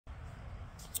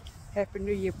Happy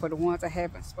New Year for the ones I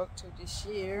haven't spoke to this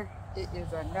year. It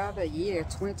is another year,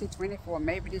 2024.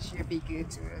 Maybe this year be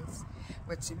good to us.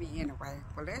 But to me anyway.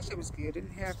 Well, last year was good.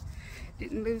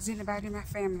 Didn't lose anybody in my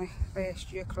family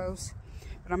last year close.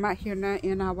 But I'm out here now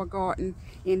in our garden,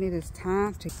 and it is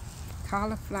time to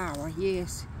cauliflower.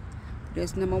 Yes,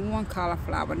 there's number one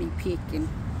cauliflower need picking.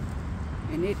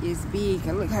 And it is big.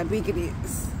 Look how big it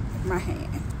is. My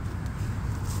hand.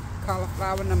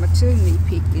 Cauliflower number two need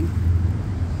picking.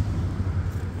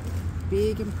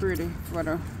 Big and pretty for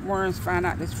the worms find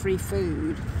out there's free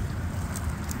food.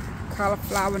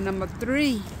 Cauliflower number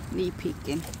three need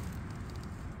picking.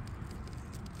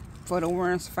 For the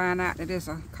worms find out that there's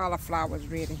a cauliflower's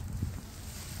ready.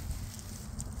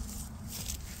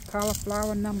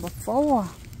 Cauliflower number four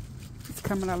is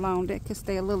coming along. That could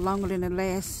stay a little longer than the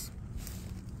last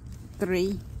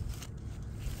three.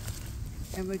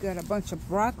 And we got a bunch of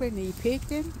broccoli need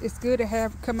picking. It's good to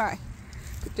have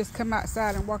just come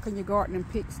outside and walk in your garden and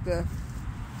pick stuff.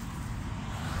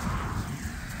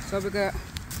 So we got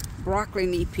broccoli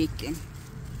need picking.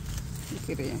 Look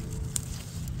at that.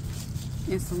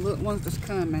 And some little ones that's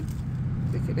coming.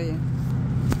 Look at that.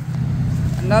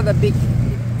 Another big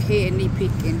head need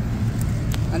picking.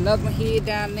 Another one head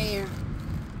down there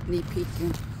need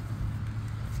picking.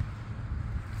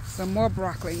 Some more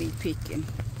broccoli need picking.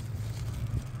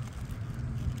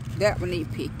 That one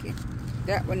need picking.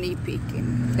 That one need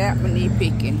picking. That one need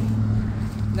picking.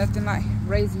 Nothing like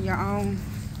raising your own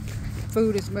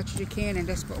food as much as you can, and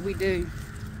that's what we do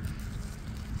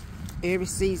every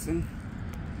season.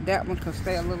 That one could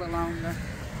stay a little longer.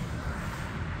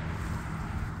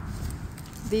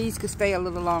 These could stay a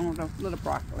little longer, the little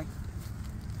broccoli.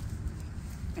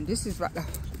 And this is like the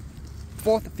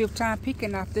fourth or fifth time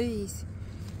picking off these.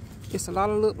 It's a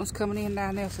lot of little ones coming in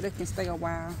down there so they can stay a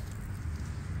while.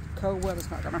 Cold weather's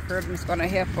not gonna hurt them, it's gonna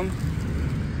help them.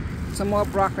 Some more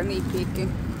broccoli need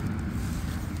picking.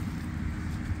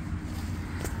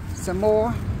 Some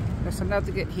more. That's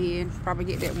another good head. Probably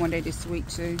get that one day this week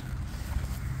too.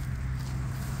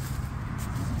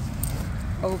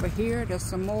 Over here, there's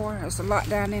some more. There's a lot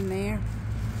down in there.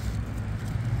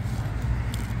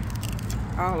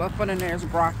 All up under there is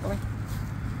broccoli.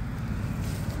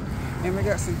 And we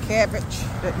got some cabbage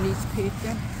that needs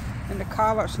picking. And the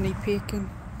collards need picking.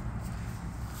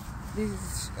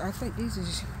 I think these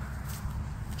is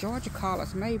Georgia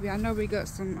collards, maybe. I know we got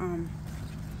some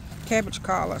cabbage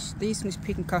collards. These need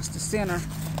picking because the center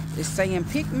is saying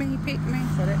pick me,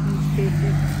 so that needs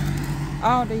picking.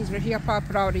 All these right here, I'll probably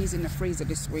put all these in the freezer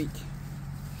this week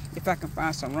if I can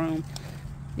find some room.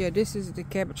 Yeah, this is the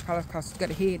cabbage collard because it's got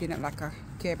a head in it like a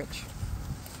cabbage.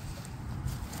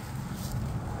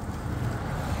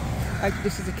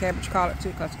 This is a cabbage collard too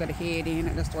because it's got a head in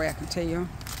it. That's the way I can tell.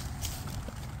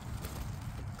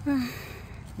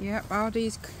 Yep, all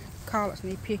these collards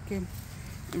need picking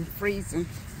and freezing.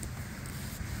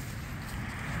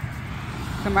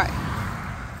 Come out,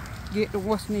 get the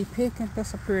ones need picking.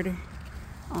 That's a pretty.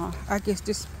 I guess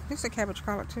this is a cabbage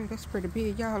collard too. That's pretty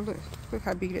big, y'all. Look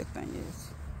how big that thing is.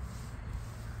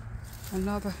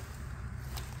 Another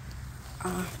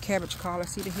cabbage collard.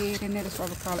 See the head in there? That's why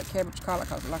we call it cabbage collard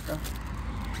because it's like a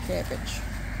cabbage.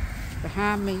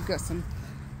 Behind me, you got some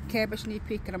cabbage need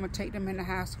picking. I'm gonna take them in the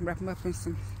house and wrap them up in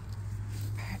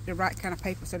the right kind of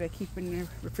paper so they keep in the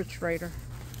refrigerator.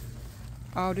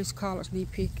 All these collards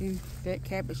need picking. That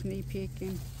cabbage need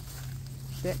picking.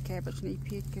 That cabbage need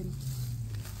picking.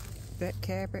 That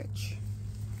cabbage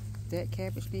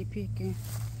need picking.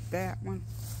 That one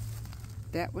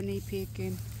need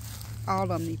picking. All of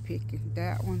them need picking.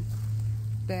 That one,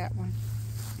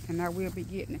 and I will be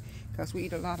getting it because we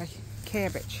eat a lot of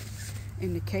cabbage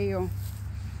and the kale.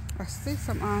 I see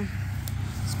some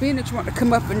spinach want to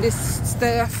come up in this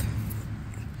stuff.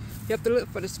 You have to look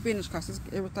for the spinach because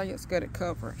everything else got it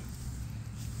covered.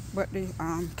 But the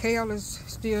kale is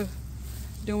still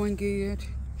doing good.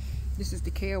 This is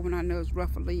the kale when I know it's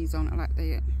rougher leaves on it like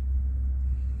that.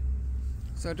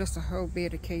 So just a whole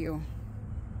bed of kale.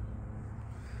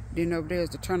 Then over there is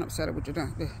the turnip salad, which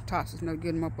the tops is no good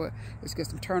anymore, but it's got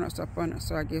some turnips up on it.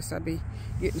 So I guess I'll be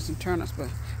getting some turnips. But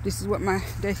this is what my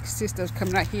day consists of,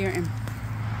 coming out here and